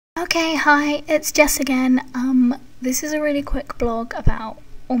Okay, hi, it's Jess again. This is a really quick blog about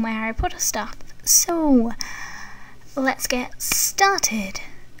all my Harry Potter stuff. So, let's get started.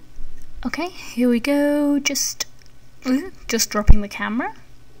 Okay, here we go. Just dropping the camera.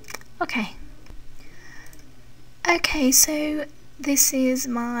 Okay. Okay, so this is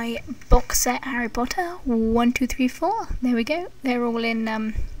my box set Harry Potter 1, 2, 3, 4. There we go. They're all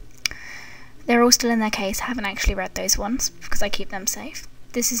in they're all still in their case. I haven't actually read those ones because I keep them safe.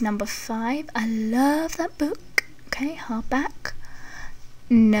 This is number 5. I love that book. Okay, hardback.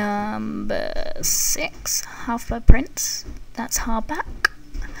 Number 6, Half-Blood Prince. That's hardback.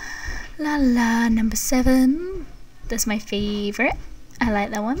 La la. Number 7. That's my favourite. I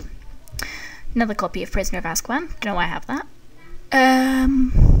like that one. Another copy of Prisoner of Azkaban. Don't know why I have that.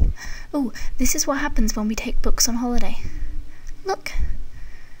 Oh, this is what happens when we take books on holiday. Look,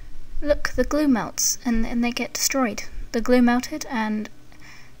 the glue melts and they get destroyed. The glue melted and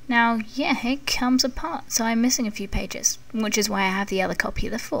now, yeah, it comes apart, so I'm missing a few pages, which is why I have the other copy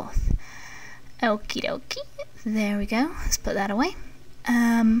of the 4th. Okie dokie, there we go, let's put that away.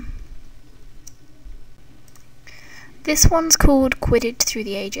 This one's called Quidditch Through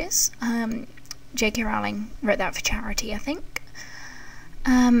the Ages. J.K. Rowling wrote that for charity, I think.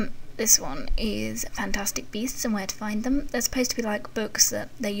 This one is Fantastic Beasts and Where to Find Them. They're supposed to be like books that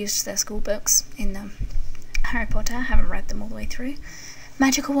they used as their school books in Harry Potter. I haven't read them all the way through.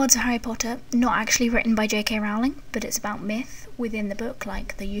 Magical Words of Harry Potter, not actually written by J.K. Rowling, but it's about myth within the book,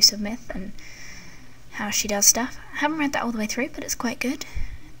 like the use of myth and how she does stuff. I haven't read that all the way through, but it's quite good.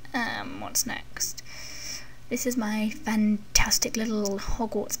 What's next? This is my fantastic little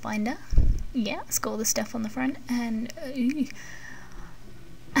Hogwarts binder. Yeah, it's got all the stuff on the front, and there we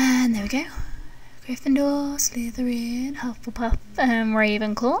go. Gryffindor, Slytherin, Hufflepuff,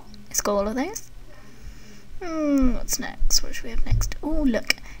 Ravenclaw. It's got all of those. What's next? What should we have next? Oh,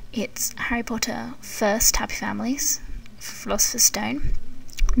 look, it's Harry Potter First Happy Families, Philosopher's Stone.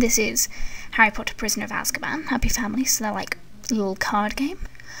 This is Harry Potter Prisoner of Azkaban, Happy Families, so they're like a little card game.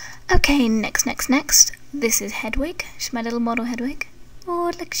 Okay, next. This is Hedwig. She's my little model Hedwig.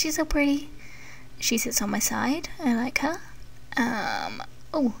 Oh, look, she's so pretty. She sits on my side. I like her.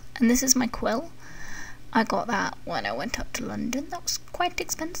 Oh, and this is my quill. I got that when I went up to London. That was quite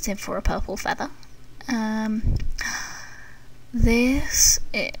expensive for a purple feather. This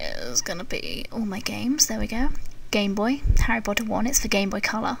is gonna be all my games. There we go. Game Boy, Harry Potter 1, it's for Game Boy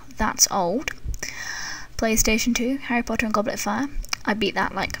Color. That's old. PlayStation 2, Harry Potter and Goblet of Fire. I beat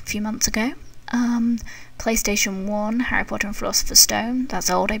that like a few months ago. PlayStation 1, Harry Potter and Philosopher's Stone. That's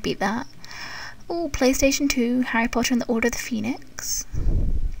old, I beat that. Oh, PlayStation 2, Harry Potter and the Order of the Phoenix.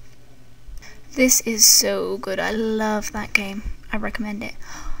 This is so good. I love that game. I recommend it.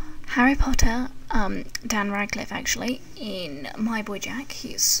 Harry Potter, Dan Radcliffe actually, in My Boy Jack.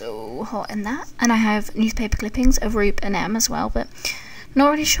 He's so hot in that. And I have newspaper clippings of Rube and Em as well, but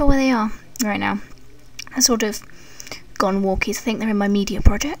not really sure where they are right now. They're sort of gone walkies. I think they're in my media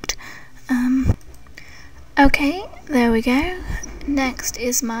project. Okay, there we go. Next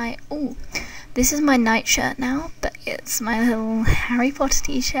is my, this is my night shirt now, but it's my little Harry Potter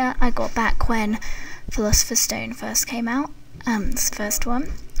t-shirt I got back when Philosopher's Stone first came out. It's the first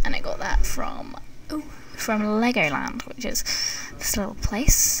one. And I got that from Legoland, which is this little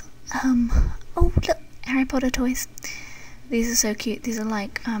place. Oh, look, Harry Potter toys. These are so cute. These are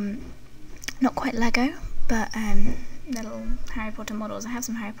like, not quite Lego, but little Harry Potter models. I have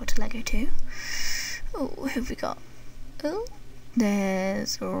some Harry Potter Lego too. Oh, who have we got? Oh,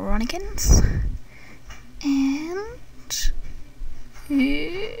 there's Ronnikins. And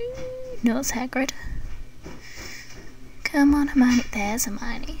no, it's Hagrid. Come on, Hermione. There's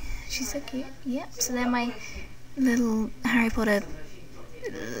Hermione. She's so cute. Yep, so they're my little Harry Potter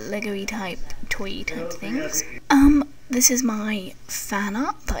Lego-y type, toy type things. This is my fan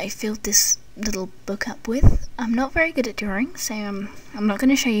art that I filled this little book up with. I'm not very good at drawing, so I'm not going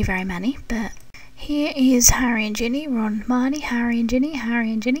to show you very many, but here is Harry and Ginny, Ron and Hermione, Harry and Ginny,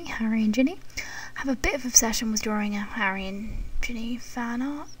 Harry and Ginny, Harry and Ginny. I have a bit of obsession with drawing a Harry and Ginny fan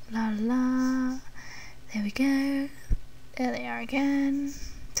art. La la. There we go. There they are again.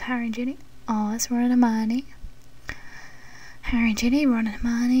 It's Harry and Ginny. Oh, it's Ron and Hermione. Harry and Ginny, Ron and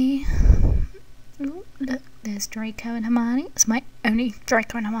Hermione. Ooh, look, there's Draco and Hermione. It's my only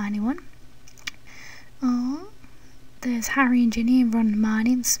Draco and Hermione one. Oh, there's Harry and Ginny and Ron and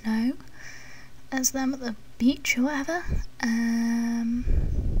Hermione in the snow. There's them at the beach or whatever.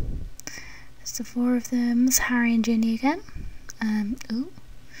 There's the 4 of them. It's Harry and Ginny again. Ooh.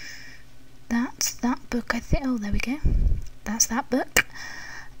 That's that book, I think. Oh, there we go. That's that book.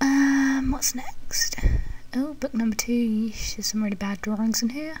 What's next? Oh, book number 2. Yeesh, there's some really bad drawings in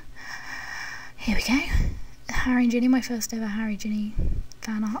here. Here we go. Harry and Ginny, my first ever Harry Ginny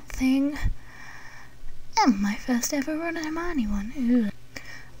fan art thing. And my first ever Ron and Hermione one. Ugh.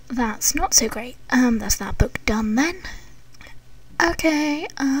 That's not so great. That's that book done then. Okay,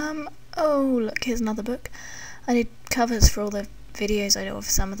 oh look, here's another book. I did covers for all the videos I do, for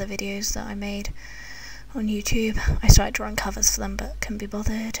some of the videos that I made on YouTube. I started drawing covers for them but couldn't be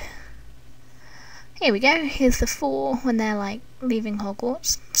bothered. Here we go, here's the 4 when they're like leaving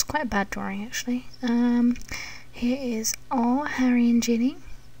Hogwarts. It's quite a bad drawing actually. Here is our Harry and Ginny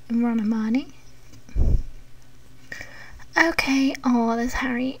and Ron and Hermione. Okay, oh, there's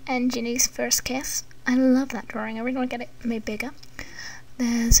Harry and Ginny's first kiss. I love that drawing, I really want to get it made bigger.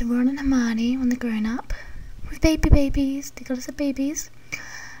 There's Ron and Hermione when they're grown up, with babies, they got us babies.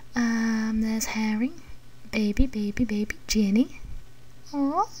 There's Harry, baby Ginny.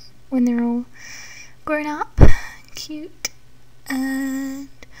 Aww, when they're all grown up, cute. And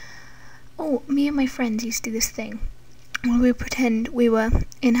oh, me and my friends used to do this thing where we pretend we were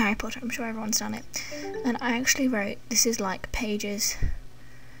in Harry Potter. I'm sure everyone's done it. And I actually wrote, this is like pages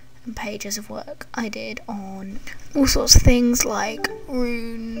and pages of work I did on all sorts of things like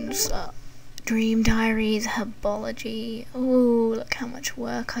runes, dream diaries, herbology. Oh, look how much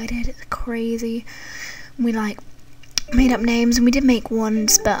work I did, it's crazy. We like made up names, and we did make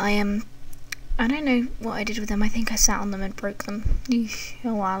wands, but I don't know what I did with them. I think I sat on them and broke them a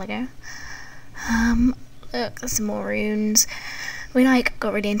while ago. Look, there's some more runes. We like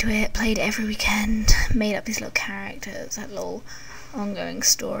got really into it, played it every weekend, made up these little characters, had little ongoing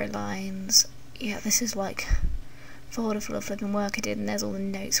storylines. Yeah, this is like a folder full of flipping work I did, and there's all the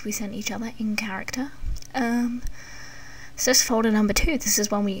notes we sent each other in character. So this is folder number 2. This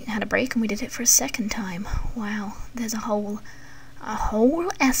is when we had a break and we did it for a second time. Wow, there's a whole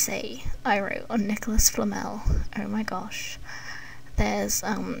essay I wrote on Nicholas Flamel. Oh my gosh. There's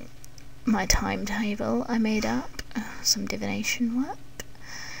my timetable I made up, some divination work.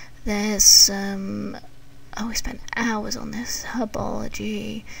 There's some, oh, we spent hours on this,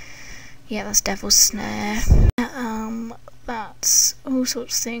 herbology. Yeah, that's Devil's Snare. That's all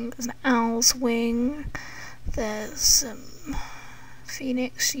sorts of things. There's an owl's wing. There's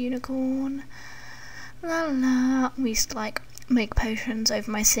phoenix, unicorn. La la. We used to like make potions over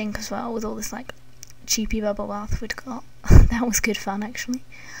my sink as well with all this like cheapy bubble bath we'd got. That was good fun actually.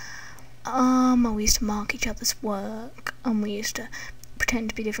 We used to mark each other's work, and we used to pretend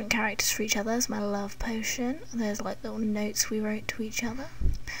to be different characters for each other. It's my love potion. There's like little notes we wrote to each other.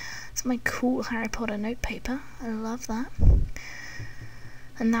 It's my cool Harry Potter note paper. I love that.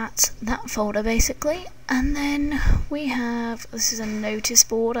 And that's that folder basically. And then we have, this is a notice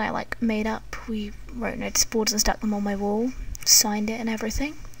board I like made up. We wrote notice boards and stuck them on my wall, signed it and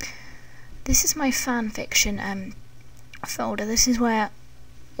everything. This is my fan fiction folder. This is where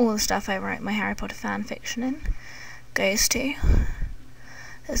all the stuff I write my Harry Potter fan fiction in goes to.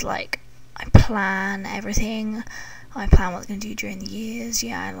 There's like, I plan everything. I plan what I'm going to do during the years.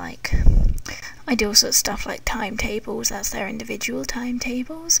 Yeah, I do all sorts of stuff like timetables. That's their individual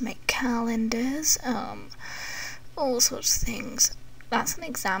timetables. Make calendars. All sorts of things. That's an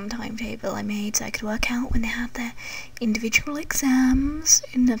exam timetable I made so I could work out when they had their individual exams.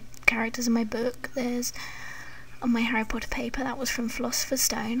 In the characters in my book, there's on my Harry Potter paper, that was from Philosopher's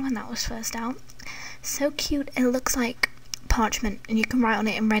Stone when that was first out. So cute, it looks like parchment and you can write on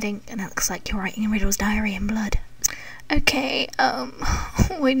it in red ink and it looks like you're writing in Riddle's diary in blood. Okay,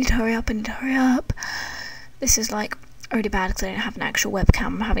 we need to hurry up, This is like really bad because I don't have an actual webcam.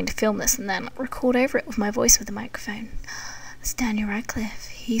 I'm having to film this and then record over it with my voice with the microphone. That's Daniel Radcliffe,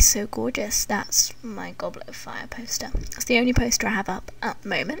 he's so gorgeous. That's my Goblet of Fire poster. That's the only poster I have up at the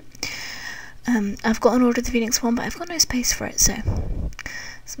moment. I've got an Order of the Phoenix one, but I've got no space for it, so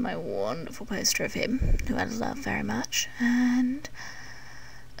it's my wonderful poster of him, who I love very much. And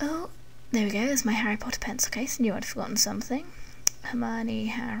oh, there we go, there's my Harry Potter pencil case. I knew I'd forgotten something. Hermione,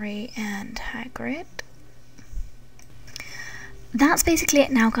 Harry, and Hagrid. That's basically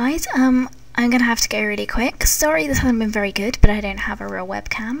it now, guys. I'm gonna have to go really quick. Sorry this hasn't been very good, but I don't have a real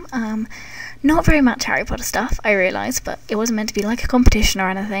webcam. Not very much Harry Potter stuff, I realise, but it wasn't meant to be like a competition or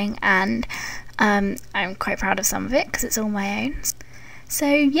anything, and I'm quite proud of some of it because it's all my own. So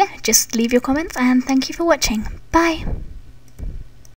yeah, just leave your comments and thank you for watching. Bye!